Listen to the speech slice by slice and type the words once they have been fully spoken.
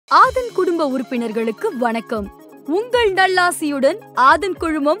ஆதன் குடும்ப உறுப்பினர்களுக்கு வணக்கம். உங்கள் நல்லாசியுடன் ஆதன்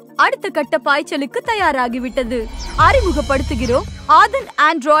குழுமம் அடுத்த கட்ட பாய்ச்சலுக்கு தயாராகிவிட்டது. அறிமுகப்படுத்துகிறோம் ஆதன்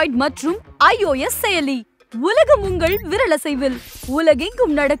ஆண்ட்ராய்டு மற்றும் iOS செயலி. உலகம் உங்கள் விரலசைவில்.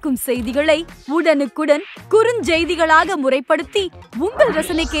 உலகெங்கும் நடக்கும் செய்திகளை உடனுக்குடன் குறுஞ்செய்திகளாக முறைப்படுத்தி உங்கள்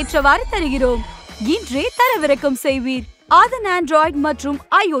ரசனைக்கேற்றவாறு தருகிறோம். இன்றே தரவிறக்கம் செய்வீர். ஆதன் ஆண்ட்ராய்டு மற்றும்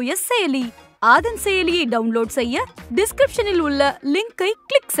iOS செயலி. ஆதன் செயலியை டவுன்லோட் செய்ய டிஸ்கிரிப்ஷனில் உள்ள லிங்கை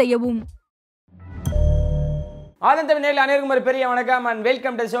கிளிக் செய்யவும். ஆதன் தமிழ் அனைவருக்கும் ஒரு பெரிய வணக்கம் அண்ட்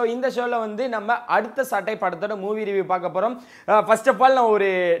வெல்கம் டு ஷோ. இந்த ஷோவில் வந்து நம்ம அடுத்த சாட்டை படத்தோட மூவி ரிவ்யூ பார்க்க போகிறோம். ஃபர்ஸ்ட் ஆஃப் ஆல் நான் ஒரு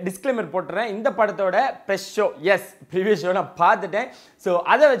டிஸ்க்ளைமர் போட்டுறேன். இந்த படத்தோட ப்ரெஷ் ஷோ ப்ரீவியஸ் ஷோ நான் பார்த்துட்டேன். ஸோ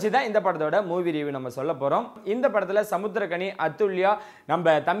அதை வச்சு தான் இந்த படத்தோட மூவி ரிவ்யூ நம்ம சொல்ல போகிறோம். இந்த படத்தில் சமுத்திரக்கனி, அத்துல்யா,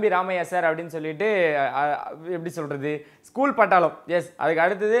 நம்ம தம்பி ராமையா சார் அப்படின்னு சொல்லிட்டு எப்படி சொல்கிறது, ஸ்கூல் பட்டாளம் அதுக்கு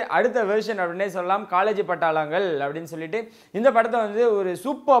அடுத்த வெர்ஷன் அப்படின்னே சொல்லலாம், காலேஜ் பட்டாளங்கள் அப்படின்னு சொல்லிட்டு இந்த படத்தை வந்து ஒரு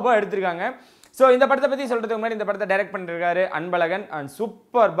சூப்பராக எடுத்திருக்காங்க. ஸோ இந்த படத்தை பற்றி சொல்கிறதுக்கு முன்னாடி இந்த படத்தை டைரக்ட் பண்ணியிருக்காரு அன்பழகன் அண்ட்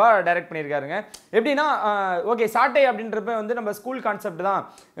சூப்பர்பாக டைரக்ட் பண்ணியிருக்காருங்க. எப்படின்னா ஓகே, சாட்டை அப்படின்றப்ப வந்து நம்ம ஸ்கூல் கான்செப்ட் தான்,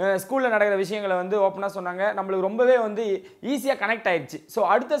 ஸ்கூலில் நடக்கிற விஷயங்களை வந்து ஓப்பனாக சொன்னாங்க. நம்மளுக்கு ரொம்பவே வந்து ஈஸியாக கனெக்ட் ஆயிடுச்சு. ஸோ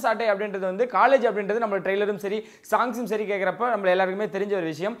அடுத்த சாட்டை அப்படின்றது வந்து காலேஜ் அப்படின்றது நம்ம ட்ரெய்லரும் சரி சாங்ஸும் சரி கேட்குறப்ப நம்ம எல்லாருக்குமே தெரிஞ்ச ஒரு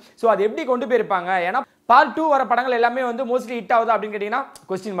விஷயம். ஸோ அது எப்படி கொண்டு போயிருப்பாங்க, ஏன்னா பார்ட் 2 வர படங்கள் எல்லாமே வந்து மோஸ்ட்லி ஹிட் ஆகுதா அப்படின்னு கேட்டிங்கன்னா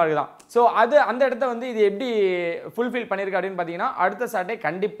கொஸ்டின் மார்க் தான். ஸோ அது அந்த இடத்த வந்து இது எப்படி ஃபுல்ஃபில் பண்ணியிருக்கு அப்படின்னு பார்த்தீங்கன்னா அடுத்த சாட்டை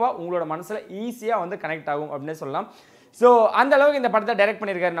கண்டிப்பாக உங்களோட மனசில் ஈஸியாக வந்து கனெக்ட் ஆகும் அப்படின்னு சொல்லலாம். ஸோ அந்த அளவுக்கு இந்த படத்தை டைரக்ட்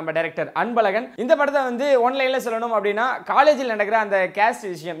பண்ணியிருக்காரு நம்ம டைரக்டர் அன்பழகன். இந்த படத்தை வந்து ஒன்லைனில் சொல்லணும் அப்படின்னா காலேஜில் நடக்கிற அந்த கேஸ்ட்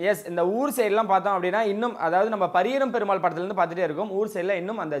விஷயம், இந்த ஊர் சைட்லாம் பார்த்தோம் அப்படின்னா இன்னும், அதாவது நம்ம பரியரும் பெருமாள் படத்துலேருந்து பார்த்துட்டே இருக்கும், ஊர் சைடில்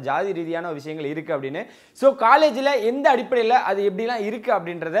இன்னும் அந்த ஜாதி ரீதியான விஷயங்கள் இருக்குது அப்படின்னு. ஸோ காலேஜில் எந்த அடிப்படையில் அது எப்படிலாம் இருக்குது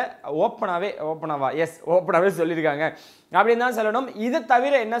அப்படின்றத ஓப்பனாகவே சொல்லியிருக்காங்க அப்படின்னு தான் சொல்லணும். இதை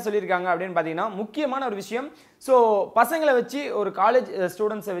தவிர என்ன சொல்லியிருக்காங்க அப்படின்னு பார்த்தீங்கன்னா முக்கியமான ஒரு விஷயம், ஸோ பசங்களை வச்சு ஒரு காலேஜ்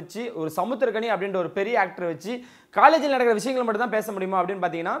ஸ்டூடெண்ட்ஸை வச்சு ஒரு சமுத்திரக்கனி அப்படின்ற ஒரு பெரிய ஆக்டரை வச்சு காலேஜில் நடக்கிற விஷயங்கள் மட்டும் தான் பேச முடியுமா அப்படின்னு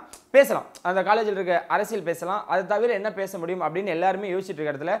பார்த்தீங்கன்னா பேசலாம். அந்த காலேஜில் இருக்க அரசியல் பேசலாம், அதை தவிர என்ன பேச முடியும் அப்படின்னு எல்லாருமே யோசிச்சுட்டு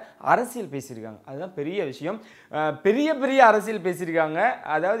இருக்க இடத்துல அரசியல் பேசியிருக்காங்க. அதுதான் பெரிய விஷயம். பெரிய அரசியல் பேசியிருக்காங்க.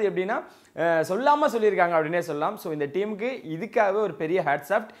 அதாவது எப்படின்னா சொல்லாமல் சொல்லியிருக்காங்க அப்படின்னே சொல்லலாம். ஸோ இந்த டீமுக்கு இதுக்காகவே ஒரு பெரிய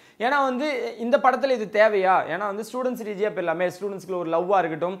ஹேட்ஸ் ஆஃப். ஏன்னா வந்து இந்த படத்தில் இது தேவையா, ஏன்னா வந்து ஸ்டூடெண்ட்ஸ் ரீதியாக இப்போ எல்லாமே ஸ்டூடெண்ட்ஸ்க்கு ஒரு லவ்வாக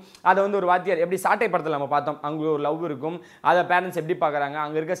இருக்கட்டும், அதை வந்து ஒரு வாத்தியார் எப்படி சாட்டை படத்தில் நம்ம பார்த்தோம், அங்கே ஒரு லவ் இருக்கும், அதை பேரண்ட்ஸ் எப்படி பார்க்குறாங்க,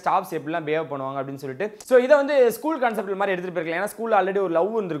 அங்கே இருக்க ஸ்டாஃப்ஸ் எப்படிலாம் பிஹேவ் பண்ணுவாங்க அப்படின்னு சொல்லிட்டு. ஸோ இதை வந்து ஸ்கூல் கான்செப்ட் மாதிரி எடுத்துகிட்டு போயிருக்கலாம். ஏன்னா ஸ்கூலில் ஆல்ரெடி ஒரு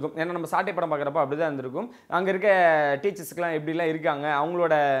லவ் இருந்திருக்கும், ஏன்னா நம்ம சாட்டை படம் பார்க்குறப்ப அப்படி தான் இருந்திருக்கும், அங்கே இருக்க டீச்சர்ஸ்க்குலாம் எப்படிலாம் இருக்காங்க,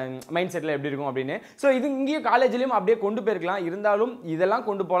 அவங்களோட மைண்ட் செட்டில் எப்படி இருக்கும் அப்படின்னு. ஸோ இது இங்கேயும் காலேஜ்லேயும் அப்படியே கொண்டு போயிருக்கலாம். இருந்தாலும் இதெல்லாம்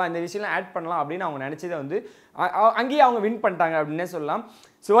கொண்டு போகலாம், இந்த விஷயம்லாம் ஆட் பண்ணலாம் அப்படின்னு அவங்க நினச்சதை வந்து அங்கேயே அவங்க வின் பண்ணிட்டாங்க அப்படின்னே சொல்லலாம்.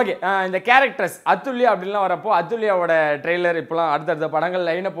 ஸோ ஓகே, இந்த கேரக்டர்ஸ் அத்துல்யா அப்படின்லாம் வரப்போ அத்துல்யாவோட ட்ரெய்லர் இப்போலாம் அடுத்தடுத்த படங்கள்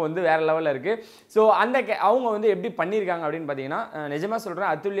லைனப் வந்து வேறு லெவலில் இருக்குது. ஸோ அந்த அவங்க வந்து எப்படி பண்ணியிருக்காங்க அப்படின்னு பார்த்தீங்கன்னா நிஜமாக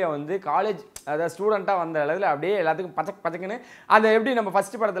சொல்கிறேன், அத்துல்யா வந்து காலேஜ் அதாவது ஸ்டூடெண்ட்டாக வந்த அளவில் அப்படியே எல்லாத்துக்கும் பச்சக்குன்னு அதை எப்படி நம்ம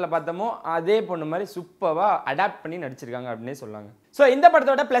ஃபஸ்ட் படத்தில் பார்த்தோமோ அதே பொண்ணு மாதிரி சூப்பராக அடாப்ட் பண்ணி நடிச்சிருக்காங்க அப்படின்னே சொல்லாங்க. ஸோ இந்த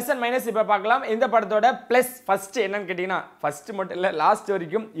படத்தோட ப்ளஸ் அண்ட் மைனஸ் இப்போ பார்க்கலாம். இந்த படத்தோட ப்ளஸ் ஃபஸ்ட்டு என்னன்னு கேட்டிங்கன்னா, ஃபஸ்ட்டு மட்டும் இல்லை லாஸ்ட்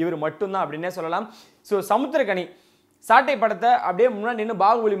வரைக்கும் இவர் மட்டும்தான் அப்படின்னே சொல்லலாம். ஸோ சமுத்திரக்கனி சாட்டை படத்தை அப்படியே முன்னாடி நின்று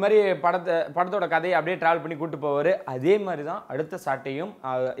பாகுபலி மாதிரி படத்தோட கதையை அப்படியே ட்ராவல் பண்ணி கூப்பிட்டு போவார். அதே மாதிரி தான் அடுத்த சாட்டையும்.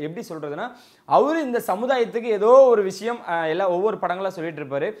 எப்படி சொல்கிறதுனா, அவர் இந்த சமுதாயத்துக்கு ஏதோ ஒரு விஷயம் எல்லாம் ஒவ்வொரு படங்களாக சொல்லிட்டு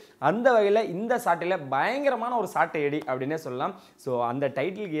இருப்பார். அந்த வகையில் இந்த சாட்டையில் பயங்கரமான ஒரு சாட்டை அடி அப்படின்னே சொல்லலாம். ஸோ அந்த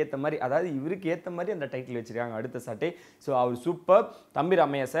டைட்டிலுக்கு ஏற்ற மாதிரி, அதாவது இவருக்கு ஏற்ற மாதிரி அந்த டைட்டில் வச்சுருக்காங்க அடுத்த சாட்டை. ஸோ அவர் சூப்பர். தம்பி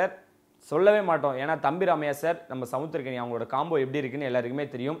ராமையா சார் சொல்லவே மாட்டோம், ஏன்னா தம்பி ராமையா சார் நம்ம சமுத்திரக்கனி அவங்களோட காம்போ எப்படி இருக்குன்னு எல்லாருக்குமே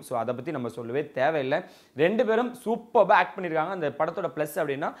தெரியும். ஸோ அதை பற்றி நம்ம சொல்லவே தேவையில்லை. ரெண்டு பேரும் சூப்பராக ஆக்ட் பண்ணியிருக்காங்க. அந்த படத்தோட ப்ளஸ்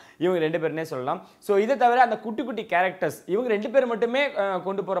அப்படின்னா இவங்க ரெண்டு பேருனே சொல்லலாம். ஸோ இதை தவிர அந்த குட்டி கேரக்டர்ஸ் இவங்க ரெண்டு பேர் மட்டுமே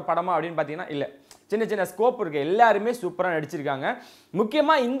கொண்டு போகிற படமா அப்படின்னு பார்த்தீங்கன்னா இல்லை, சின்ன ஸ்கோப் இருக்குது. எல்லாருமே சூப்பராக நடிச்சிருக்காங்க.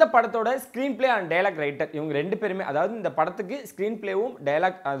 முக்கியமாக இந்த படத்தோட screen play and dialogue writer இவங்க ரெண்டு பேருமே, அதாவது இந்த படத்துக்கு ஸ்க்ரீன் பிளேவும்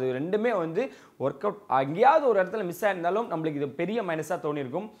டைலாக் அது ரெண்டுமே வந்து ஒர்க் அவுட். எங்கேயாவது ஒரு இடத்துல மிஸ் ஆயிருந்தாலும் நம்மளுக்கு இது பெரிய மைனஸாக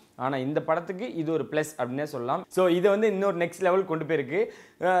தோணியிருக்கும். ஆனால் இந்த படத்துக்கு இது ஒரு ப்ளஸ் அப்படின்னே சொல்லலாம். ஸோ இதை வந்து இன்னொரு நெக்ஸ்ட் லெவல் கொண்டு போயிருக்கு.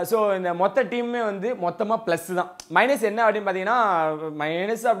 ஸோ இந்த மொத்த டீமுமே வந்து மொத்தமாக ப்ளஸ் தான். மைனஸ் என்ன அப்படின்னு பார்த்தீங்கன்னா,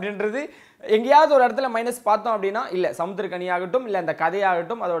 மைனஸ் அப்படின்றது எங்கேயாவது ஒரு இடத்துல மைனஸ் பார்த்தோம் அப்படின்னா இல்லை, சமுத்திரக்கனி ஆகட்டும் இல்லை அந்த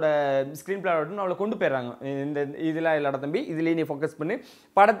கதையாகட்டும் அதோட ஸ்க்ரீன் பிளே ஆகட்டும் அவளை கொண்டு போயிடுறாங்க. இந்த இதெல்லாம் இல்லடா தம்பி, இதுலேயே நீ ஃபோக்கஸ் பண்ணி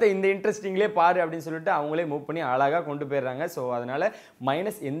படத்தை இந்த இன்ட்ரெஸ்டிங்லேயே பாரு அப்படின்னு சொல்லிட்டு அவங்களே மூவ் பண்ணி அழகாக கொண்டு போயிடுறாங்க. ஸோ அதனால்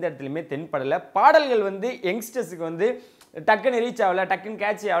மைனஸ் எந்த இடத்துலையுமே தென்படலை. பாடல்கள் வந்து யங்ஸ்டர்ஸுக்கு வந்து டக்குன்னு ரீச் ஆகலை, டக்குன்னு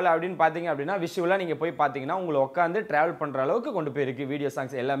கேட்ச் ஆகலை அப்படின்னு பார்த்தீங்க அப்படின்னா விஷுவலாக நீங்கள் போய் பார்த்தீங்கன்னா உங்களை உட்காந்து ட்ராவல் பண்ணுற அளவுக்கு கொண்டு போயிருக்கு வீடியோ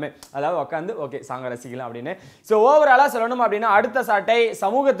சாங்ஸ் எல்லாமே. அதாவது உட்காந்து ஓகே சாங்கை ரசிக்கலாம் அப்படின்னு. ஸோ ஓவராலாக சொல்லணும் அப்படின்னா அடுத்த சாட்டை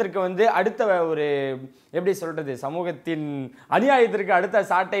சமூகத்திற்கு வந்து அடுத்த ஒரு எப்படி சொல்கிறது, சமூகத்தின் அநியாயத்திற்கு அடுத்த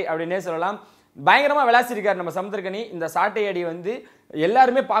சாட்டை அப்படின்னே சொல்லலாம். பயங்கரமா விளாசிருக்காரு நம்ம சமுத்திரக்கனி. இந்த சாட்டை அடி வந்து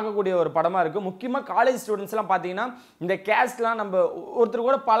எல்லாருமே பார்க்கக்கூடிய ஒரு படமா இருக்கு. முக்கியமா காலேஜ் ஸ்டூடெண்ட்ஸ் எல்லாம் பாத்தீங்கன்னா இந்த கேஸ்ட்லாம் நம்ம ஒருத்தர்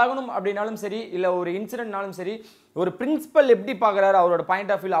கூட பழகணும் அப்படின்னாலும் சரி, இல்ல ஒரு இன்சிடென்ட்னாலும் சரி, ஒரு பிரின்சிபல் எப்படி பார்க்குறாரு அவரோட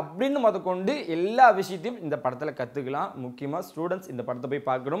பாயிண்ட் ஆஃப் வியூ அப்படின்னு முதற்கொண்டு எல்லா விஷயத்தையும் இந்த படத்தில் கற்றுக்கலாம். முக்கியமாக ஸ்டூடெண்ட்ஸ் இந்த படத்தை போய்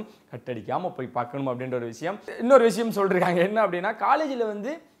பார்க்கணும், கட்டடிக்காமல் போய் பார்க்கணும் அப்படின்ற ஒரு விஷயம். இன்னொரு விஷயம் சொல்லிருக்காங்க என்ன அப்படின்னா, காலேஜில்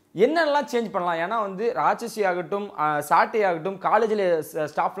வந்து என்னென்னலாம் சேஞ்ச் பண்ணலாம். ஏன்னா வந்து ராட்சசி ஆகட்டும், சாட்டை ஆகட்டும், காலேஜில்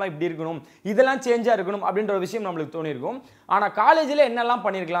ஸ்டாஃப்லாம் இப்படி இருக்கணும், இதெல்லாம் சேஞ்சாக இருக்கணும் அப்படின்ற ஒரு விஷயம் நம்மளுக்கு தோணியிருக்கும். ஆனால் காலேஜில் என்னெல்லாம்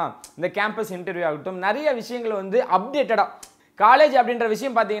பண்ணியிருக்கலாம், இந்த கேம்பஸ் இன்டர்வியூ ஆகட்டும், நிறைய விஷயங்கள் வந்து அப்டேட்டடாக. காலேஜ் அப்படின்ற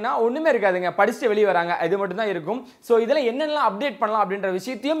விஷயம் பார்த்தீங்கன்னா ஒன்றுமே இருக்காதுங்க, படிச்சுட்டு வெளியே வராங்க, இது மட்டும் தான் இருக்கும். ஸோ இதில் என்னென்னலாம் அப்டேட் பண்ணலாம் அப்படின்ற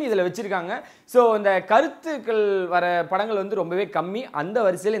விஷயத்தையும் இதில் வச்சிருக்காங்க. ஸோ இந்த கருத்துக்கள் வர படங்கள் வந்து ரொம்பவே கம்மி. அந்த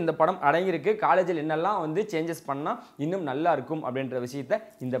வரிசையில் இந்த படம் அடங்கியிருக்கு. காலேஜில் என்னெல்லாம் வந்து சேஞ்சஸ் பண்ணால் இன்னும் நல்லா இருக்கும் அப்படின்ற விஷயத்தை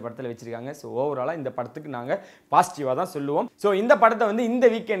இந்த படத்தில் வச்சிருக்காங்க. ஸோ ஓவராலாக இந்த படத்துக்கு நாங்கள் பாசிட்டிவாக தான் சொல்லுவோம். ஸோ இந்த படத்தை வந்து இந்த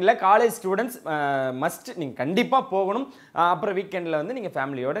வீக்கெண்டில் காலேஜ் ஸ்டூடெண்ட்ஸ் மஸ்ட் நீங்கள் கண்டிப்பாக போகணும். அப்புறம் வீக்கெண்டில் வந்து நீங்கள்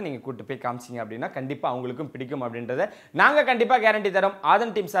ஃபேமிலியோட நீங்கள் கூட்டு போய் காமிச்சிங்க அப்படின்னா கண்டிப்பாக அவங்களுக்கும் பிடிக்கும் அப்படின்றத நாங்கள் கண்டிப்பாக கேரண்டி தரோம்.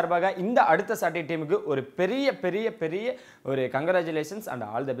 ஆதன் டீம் சார்பாக இந்த அடுத்த சாட்டை டீமுக்கு ஒரு பெரிய பெரிய பெரிய ஒரு congratulations and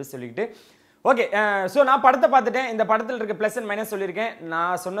all the best சொல்லிட்டு ஓகே. ஸோ நான் படத்தை பார்த்துட்டேன். இந்த படத்தில் இருக்க ப்ளஸ் அண்ட் மைனஸ் சொல்லியிருக்கேன்.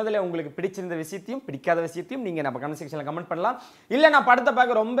 நான் சொன்னதில் உங்களுக்கு பிடிச்சிருந்த விஷயத்தையும் பிடிக்காத விஷயத்தையும் நீங்கள் நம்ம கமெண்ட் செக்ஷனில் கமெண்ட் பண்ணலாம். இல்லை நான் படத்தை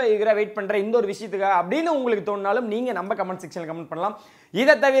பார்க்க ரொம்ப ஈகராக வெயிட் பண்ணுறேன் இந்த ஒரு விஷயத்துக்காக அப்படின்னு உங்களுக்கு தோணினாலும் நீங்கள் நம்ம கமெண்ட் செக்ஷனில் கமெண்ட் பண்ணலாம்.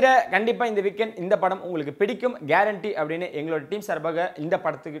 இதை தவிர கண்டிப்பாக இந்த வீக்கெண்ட் இந்த படம் உங்களுக்கு பிடிக்கும் கேரண்டி அப்படின்னு எங்களோட டீம் சார்பாக இந்த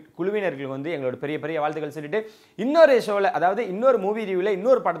படத்துக்கு குழுவினர்கள் வந்து எங்களோட பெரிய பெரிய வாழ்த்துக்கள் சொல்லிட்டு இன்னொரு ஷோவில், அதாவது இன்னொரு மூவி ரிவ்யூவில்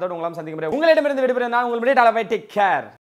இன்னொரு படத்தோடு உங்களாம் சந்திக்க முடியும். உங்களிடமிருந்து விடுபடுறேன் நான். உங்கள் முன்னாடி டேக் கேர்.